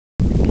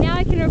Now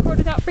I can record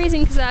without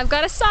freezing because I've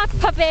got a sock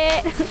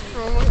puppet. I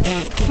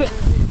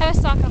have a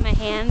sock on my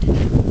hand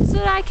so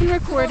that I can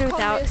record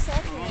without.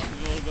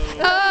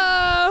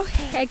 Oh,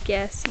 heck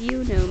yes,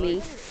 you know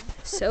me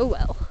so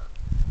well.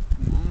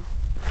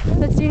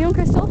 That's Daniel and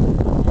Crystal,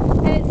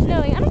 and it's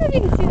snowing. I don't know if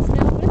you can see the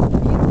snow, but it's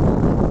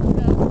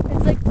beautiful.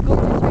 It's like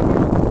gorgeous right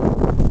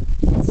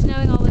now. It's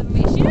snowing all over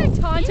me. She's doing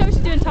Tonto. She's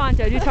doing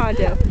Tonto. Do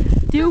Tonto.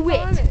 Do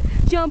it.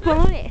 Jump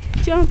on it.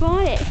 Jump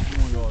on it.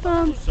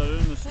 Set it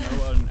in the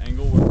snow at an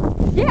angle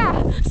where...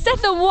 Yeah,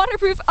 set the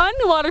waterproof,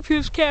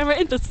 unwaterproof camera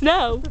in the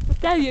snow.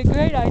 That'd be a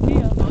great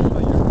idea.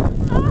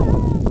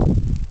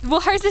 Well,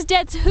 hers is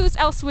dead, so whose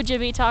else would you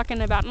be talking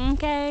about?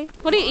 Okay.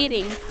 What are you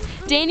eating?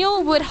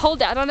 Daniel would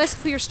hold out on us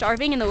if we were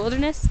starving in the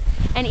wilderness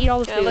and eat all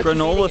the food.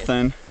 Granola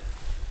thin.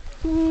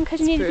 Because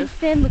you need to be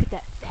thin. Look at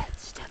that fat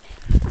stomach.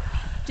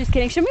 Just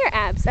kidding. Show me your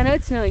abs. I know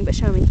it's snowing, but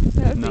show me.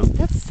 No.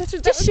 That's such a.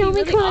 Just show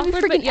me. Come on,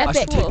 it'd be freaking I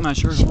should epic. take my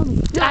shirt off.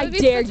 I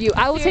dare you.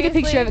 I will take a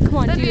picture of it. Come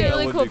on, do That'd be a it.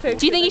 really cool picture.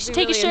 Do you think you should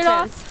take your shirt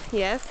off?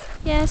 Yes.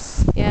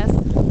 Yes. Yes.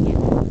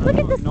 Look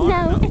at the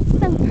snow. It's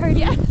so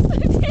pretty. Yes, I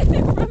did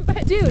it from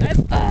my Dude,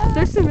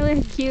 there's some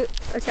really cute,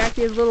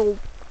 attractive, little,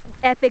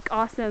 epic,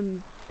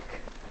 awesome,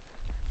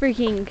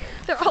 freaking.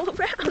 They're all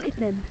around. Look at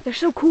them. They're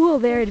so cool.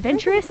 They're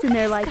adventurous and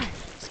they're like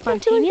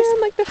spontaneous.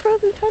 They're like the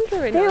frozen tundra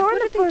right They now. are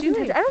the frozen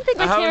tundra. I don't think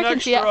my I have camera an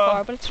can see that extra.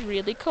 far, but it's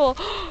really cool.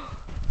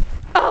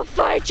 I'll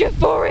fight you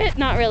for it.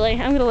 Not really.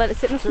 I'm gonna let it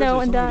sit in the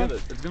snow and die.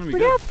 It's gonna be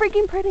Look good. how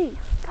freaking pretty.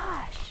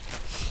 Gosh.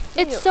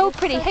 It's so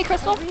pretty. Hey,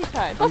 Crystal.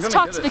 Let's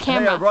talk to the Hey, I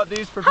camera. brought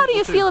these for How do you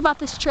people, feel too. about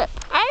this trip?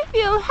 I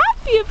feel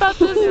happy about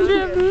this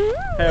trip.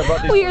 Hey, I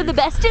brought these We for are you. the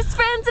bestest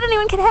friends that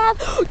anyone could have.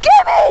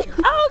 Gimme!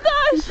 Oh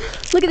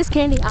gosh! Look at this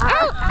candy.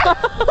 Ow!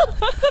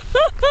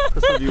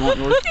 Crystal, do you want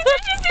yours? Did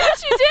you see what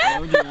she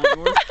No, did? do you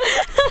want yours?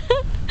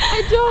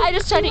 I don't. I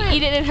just tried to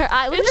eat it in her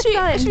eye. Look at the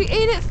sun. She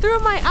ate it through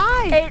my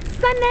eye. It's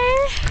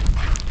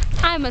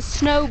sunny. I'm a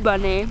snow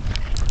bunny.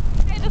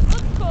 Hey, this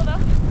looks cool though.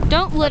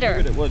 Don't litter.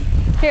 It would.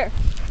 Here,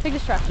 take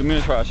this trash. Give me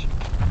the trash.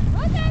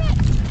 Look at it.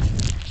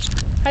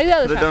 How do you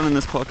go Put it down in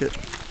this pocket.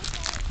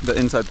 The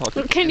inside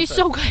pocket. Candy's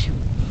so good.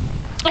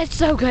 It's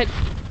so good.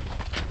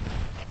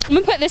 I'm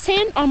gonna put this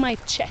hand on my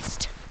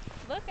chest.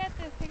 Look at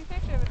this. Take a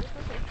picture of it.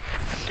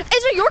 It's okay.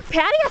 Is it York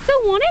patty? I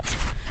still want it.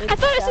 I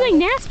thought it was something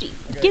nasty.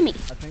 Okay, Gimme. I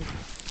think.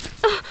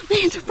 Oh, my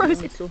hands are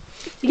frozen.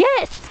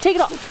 Yes, take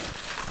it off.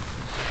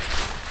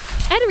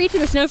 I had to reach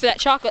in the snow for that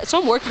chocolate, so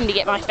I'm working to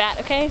get my fat,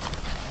 okay?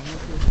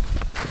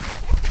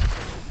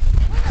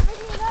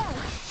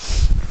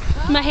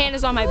 My hand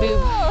is on my boob.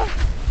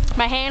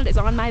 My hand is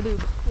on my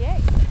boob. Yay.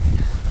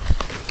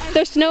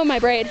 There's snow in my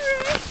braid.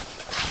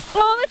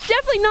 Oh, that's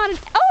definitely not an.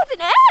 Oh, it's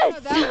an Oh, S!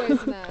 that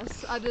way's an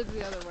S. I did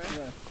the other way.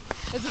 Yeah.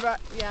 It's about.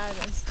 Yeah,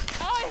 it is.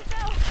 Oh, I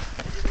fell.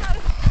 This is not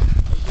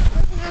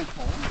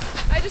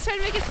I just tried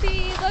to make it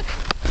see. Look.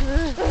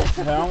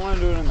 Hey, I don't want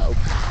to do it in the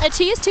open. a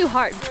T is too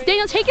hard.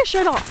 Daniel, take your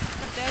shirt off.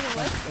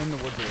 In the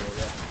woods area,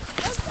 yeah.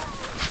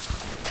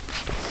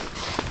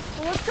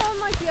 Well, let's go on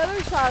like the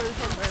other side or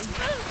something.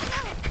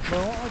 But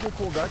I want like a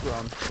cool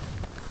background.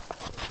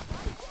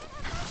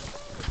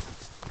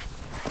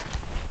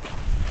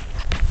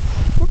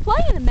 We're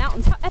playing in the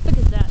mountains. How epic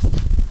is that?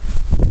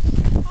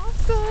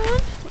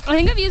 Awesome. I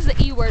think I've used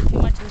the E word too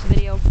much in this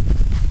video.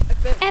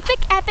 Epic,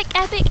 epic,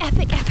 epic,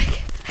 epic,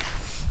 epic.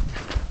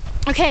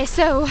 Okay,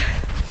 so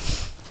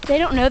they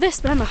don't know this,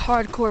 but I'm a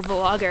hardcore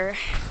vlogger.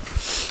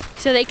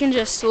 So they can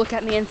just look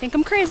at me and think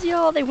I'm crazy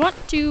all they want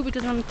to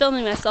because I'm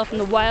filming myself in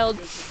the wild,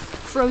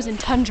 frozen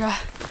tundra.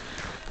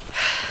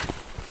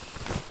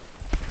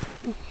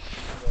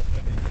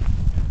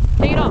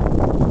 Take it off.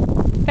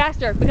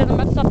 Faster, because I'm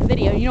about to stop the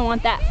video. You don't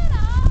want that.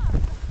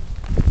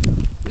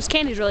 This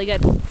candy's really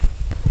good.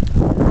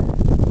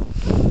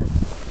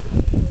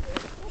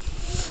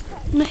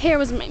 My hair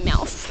was in my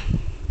mouth.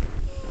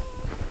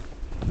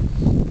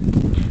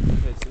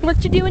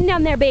 What you doing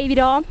down there, baby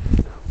doll?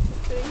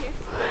 Sitting here.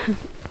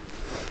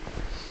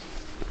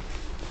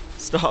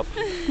 Stop.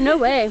 No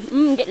way.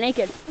 Get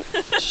naked.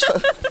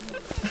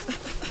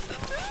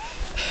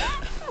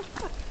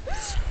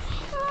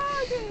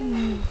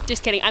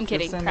 Just kidding. I'm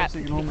kidding. Stand Crap. up so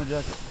you can hold my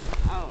jacket.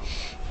 Oh.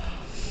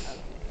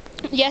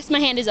 Yes, my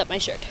hand is up my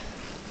shirt.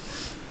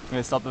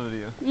 Okay, stop the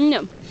video.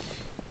 No.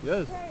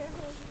 Yes.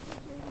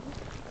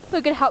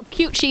 Look at how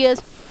cute she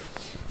is.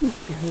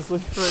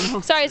 Seriously, right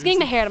now. Sorry, it's getting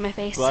my hair out of my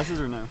face. Glasses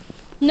or no?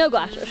 No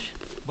glasses.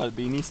 But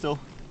beanie still?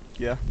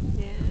 Yeah.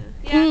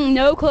 Yeah.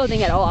 No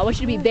clothing at all. I want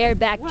you to be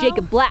bareback, Well-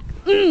 Jacob Black.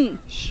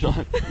 Shut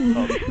up.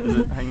 Is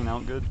it hanging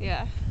out good?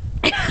 Yeah.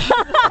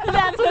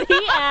 That's what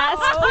he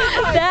asked.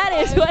 That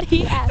is what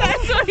he asked.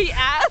 That's what he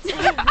asked.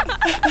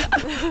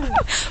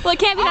 Well, it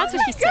can't be that's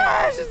what she said.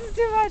 Gosh, this is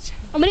too much.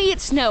 I'm gonna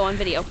eat snow on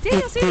video.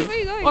 Daniel, seriously, where are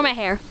you going? Or my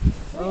hair.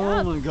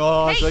 Oh my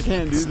gosh, Hey, I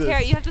can't do this.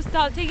 Tara, you have to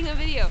stop taking a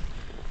video.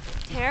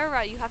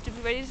 Tara, you have to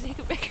be ready to take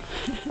a picture.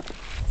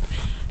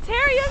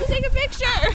 Tara, you have to take a picture.